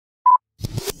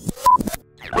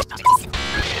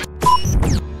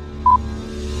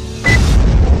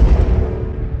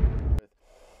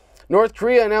North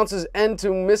Korea announces end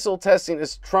to missile testing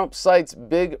as Trump cites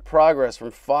big progress,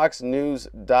 from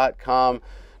foxnews.com.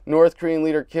 North Korean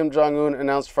leader Kim Jong-un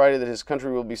announced Friday that his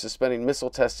country will be suspending missile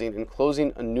testing and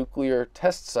closing a nuclear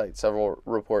test site, several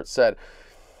reports said.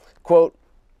 Quote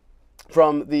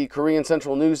from the Korean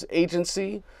Central News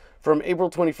Agency, from April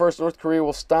 21st, North Korea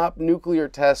will stop nuclear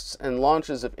tests and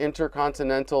launches of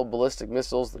intercontinental ballistic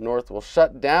missiles. The North will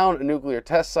shut down a nuclear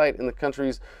test site in the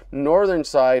country's northern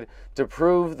side to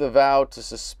prove the vow to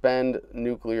suspend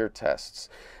nuclear tests.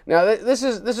 Now, this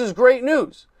is great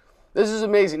news. This is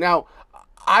amazing. Now,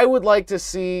 I would like to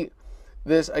see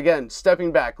this, again,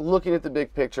 stepping back, looking at the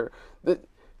big picture.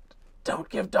 Don't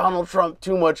give Donald Trump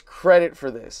too much credit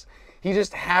for this. He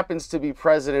just happens to be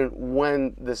president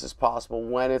when this is possible,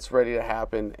 when it's ready to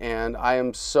happen. And I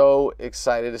am so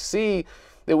excited to see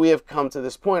that we have come to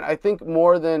this point. I think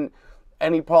more than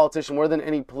any politician, more than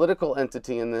any political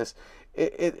entity in this,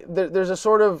 there's a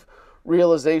sort of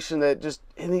realization that just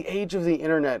in the age of the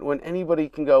internet, when anybody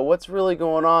can go, what's really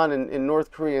going on in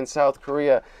North Korea and South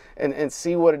Korea, and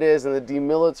see what it is in the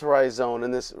demilitarized zone,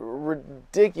 and this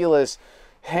ridiculous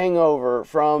hangover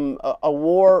from a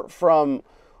war from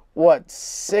what,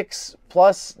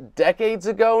 6+ decades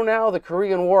ago now, the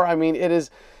Korean War. I mean, it is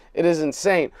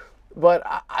insane. But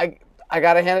I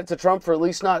got to hand it to Trump for at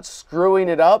least not screwing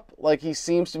it up like he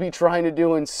seems to be trying to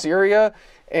do in Syria.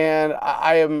 And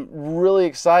I am really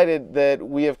excited that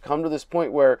we have come to this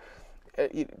point where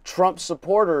Trump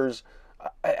supporters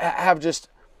have just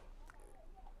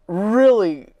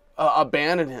really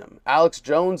abandoned him. Alex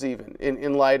Jones even,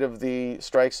 in light of the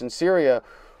strikes in Syria.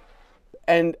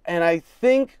 And I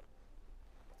think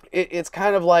it's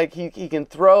kind of like he can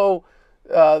throw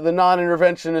the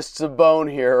non-interventionists a bone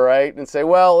here, right? And say,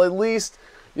 well, at least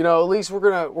we're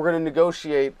gonna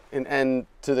negotiate an end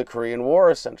to the Korean War,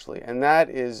 essentially. And that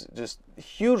is just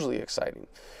hugely exciting.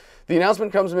 The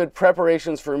announcement comes amid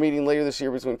preparations for a meeting later this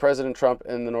year between President Trump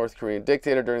and the North Korean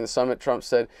dictator. During the summit, Trump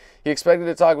said he expected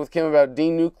to talk with Kim about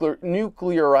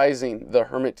denuclearizing the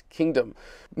Hermit Kingdom.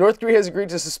 North Korea has agreed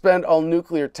to suspend all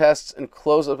nuclear tests and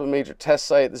close up a major test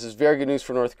site. This is very good news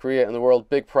for North Korea and the world.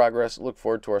 Big progress. Look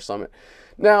forward to our summit.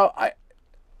 Now,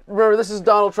 remember, this is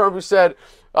Donald Trump who said,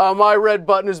 my red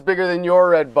button is bigger than your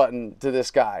red button to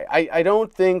this guy. I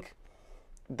don't think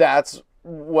that's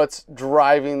what's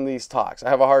driving these talks. I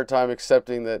have a hard time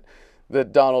accepting that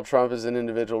Donald Trump as an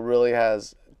individual really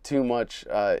has too much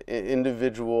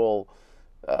individual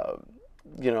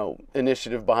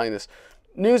initiative behind this.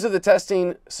 News of the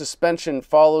testing suspension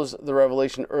follows the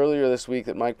revelation earlier this week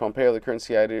that Mike Pompeo, the current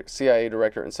CIA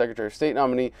director and Secretary of State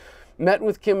nominee, met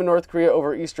with Kim in North Korea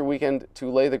over Easter weekend to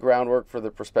lay the groundwork for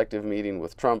the prospective meeting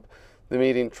with Trump. The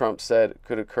meeting, Trump said,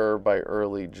 could occur by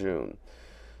early June.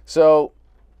 So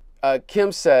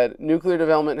Kim said, nuclear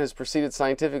development has proceeded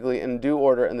scientifically in due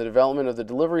order, and the development of the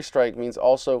delivery strike means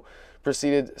also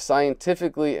proceeded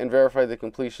scientifically and verified the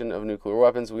completion of nuclear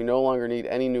weapons. We no longer need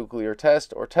any nuclear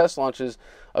test or test launches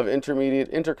of intermediate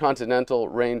intercontinental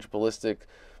range ballistic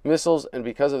missiles, and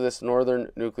because of this,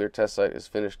 Northern Nuclear Test Site has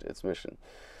finished its mission.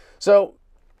 So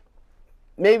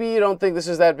maybe you don't think this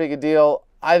is that big a deal.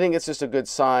 I think it's just a good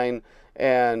sign,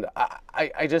 and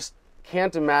I just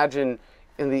can't imagine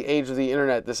in the age of the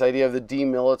internet this idea of the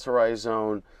demilitarized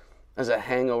zone as a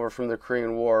hangover from the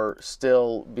Korean War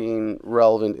still being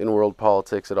relevant in world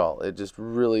politics at all. It just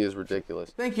really is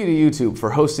ridiculous. Thank you to YouTube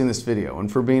for hosting this video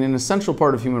and for being an essential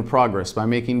part of human progress by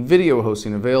making video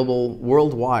hosting available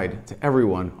worldwide to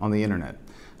everyone on the internet.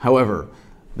 However,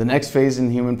 the next phase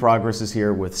in human progress is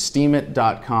here with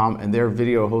Steemit.com and their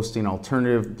video hosting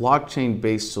alternative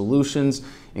blockchain-based solutions,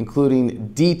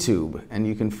 including DTube. And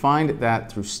you can find that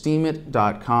through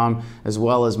Steemit.com, as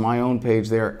well as my own page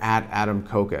there at Adam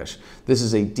Kokesh. This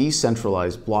is a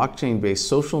decentralized blockchain-based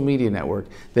social media network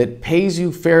that pays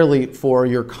you fairly for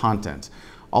your content.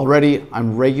 Already,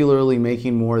 I'm regularly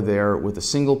making more there with a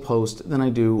single post than I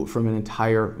do from an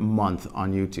entire month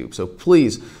on YouTube. So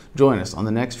please join us on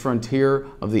the next frontier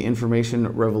of the information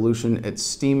revolution at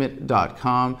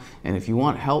Steemit.com. And if you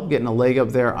want help getting a leg up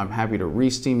there, I'm happy to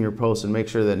re-steam your posts and make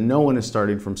sure that no one is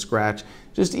starting from scratch.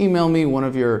 Just email me one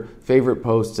of your favorite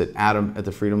posts at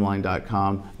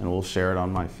adam@thefreedomline.com and we'll share it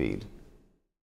on my feed.